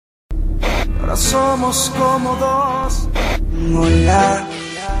ahora somos como dos. Hola.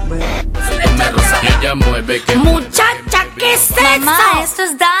 Y ella mueve que Muchacha, ¿qué es eso? Mamá, esto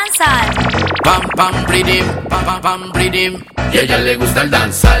es danza. pam pam bridim, pam pam bridim. Y a ella le gusta el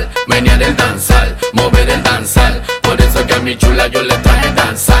danzal, menear el danzal, mover el danzal. Por eso que a mi chula yo le traje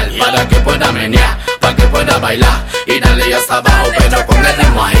danzal, para que pueda menear, para que pueda bailar y darle hasta abajo, pero con el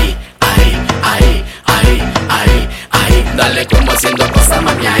ritmo ahí, ahí, ahí, ahí, ahí, ahí. Dale como haciendo cosas,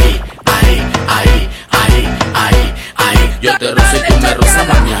 mami, ahí, ahí, ahí, ahí, ahí, ahí. Yo te rozo y tú me rozas,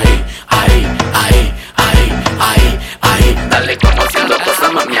 mami, ahí, ahí, ahí, ahí, ahí, ahí. Dale como haciendo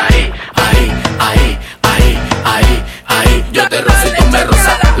cosas, mami, ahí, ahí, ahí, ahí, ahí, ahí. Yo te rozo y tú me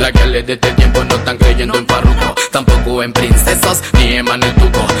rozas. La que le de este tiempo no están creyendo en farruco, tampoco en princesos ni en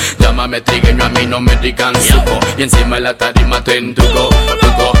manetuco. Llámame trigueño, a mí no me digan suco. Y encima de la tarima te entuco,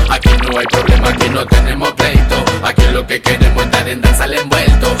 tuco. Aquí no hay problema, aquí no tenemos pleito. Aquí lo que queremos es dar en danza al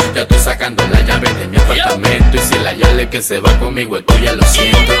envuelto. Ya estoy sacando la llave de mi apartamento, y si la llave que se va conmigo es tuya, lo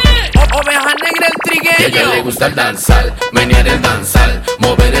siento. Oveja Negra, el trigueño. Y a ella le gusta el danzal, menear el danzal,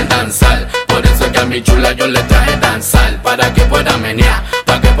 mover el danzal. Por eso es que a mi chula yo le traje danzal, para que pueda menear,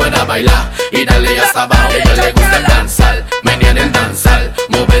 para que pueda bailar y darle hasta abajo. A ella le gusta el danzal, menear el danzal,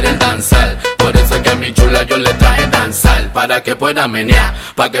 mover el danzal. Por eso es que a mi chula yo le traje danzal, para que pueda menear,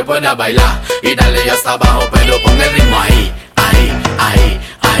 para que pueda bailar y darle hasta abajo, pero con el ritmo ahí, ahí, ahí,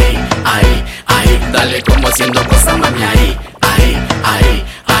 ahí, ahí, ahí. Dale como haciendo cosas, mami, ahí, ahí, ahí,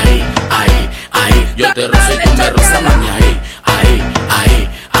 ahí, ahí, ahí. Yo te rozo y tú me rozas, mami, ahí, ahí, ahí,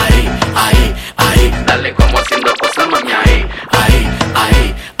 ahí, ahí, ahí. Dale como haciendo cosas, mami, ahí, ahí,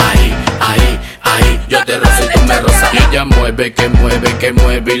 ahí, ahí, ahí, ahí. Yo te rozo y tú me rozas. Y ella mueve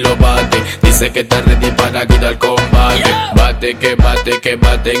y lo bate. Dice que está ready para ir al combate. Bate, que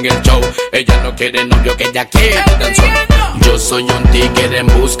bate en el show. Ella no quiere novio, que ella quiere danzón. Yo soy un tigre en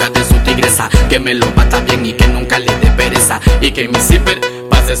busca de su tigresa, que me lo bata bien y que nunca le dé pereza, y que mi zipper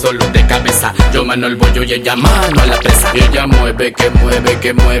pase solo de cabeza. Yo mano el bollo y ella mano a la presa. Y ella mueve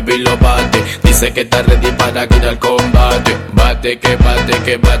y lo bate. Dice que está ready para ir al combate. Bate, que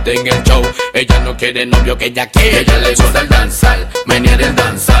bate en el show. Ella no quiere novio, que ella quiere. Ella le gusta el danzal, menear el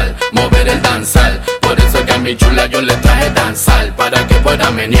danzal, mover el danzal. Por eso que a mi chula yo le traje danzal, para que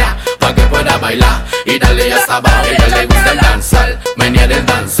pueda menear, para que pueda bailar y darle hasta abajo. Ella le gusta el danzal, menear el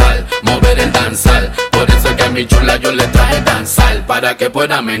danzal, mover el danzal. Por eso que a mi chula yo le traje danzal, para que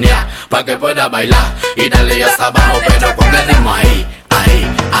pueda menear, para que pueda bailar y darle hasta abajo, pero con el ritmo ahí, ahí,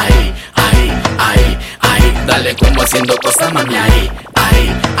 ahí, ahí, ahí, ahí. Dale como haciendo cosas, mami, ahí,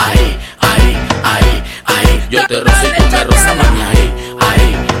 ahí, ahí, ahí, ahí, ahí. Yo te rozo y tú me rozas, mami, ahí,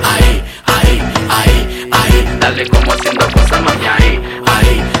 ahí, ahí, ahí, ahí, ahí. Dale como haciendo cosas, mami, ahí,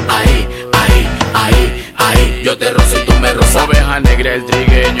 ahí, ahí, ahí, ahí, ahí. Yo te rozo y tú me rozas. Oveja Negra, el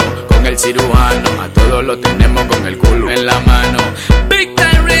trigueño, con el cirujano. A todos lo tenemos con el culo en la mano. Big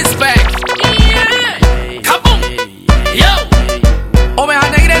time respect. Yeah. Come on. Yo. Oveja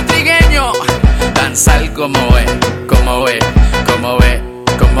Negra, el trigueño. Danzal como es, como es, como es,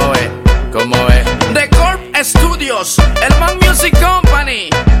 como es, como es. The Corp Studios, Herman Music Company,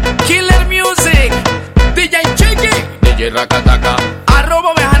 Killer Music, DJ Chiqui, DJ Rakataka,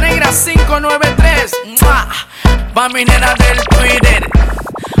 @Oveja Negra 593. ¡Mua! Pa' mi nena del Twitter,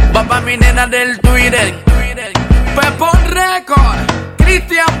 pa' mi nena del Twitter. Pepón Record,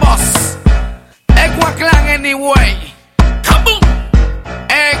 Christian Boss, Equa Clan Anyway. ¡Kaboom!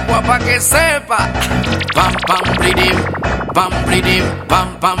 Equa pa' que sepa. Pam pam bridim, pam bridim,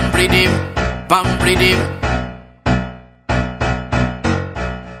 pam pam bridim, pam bridim.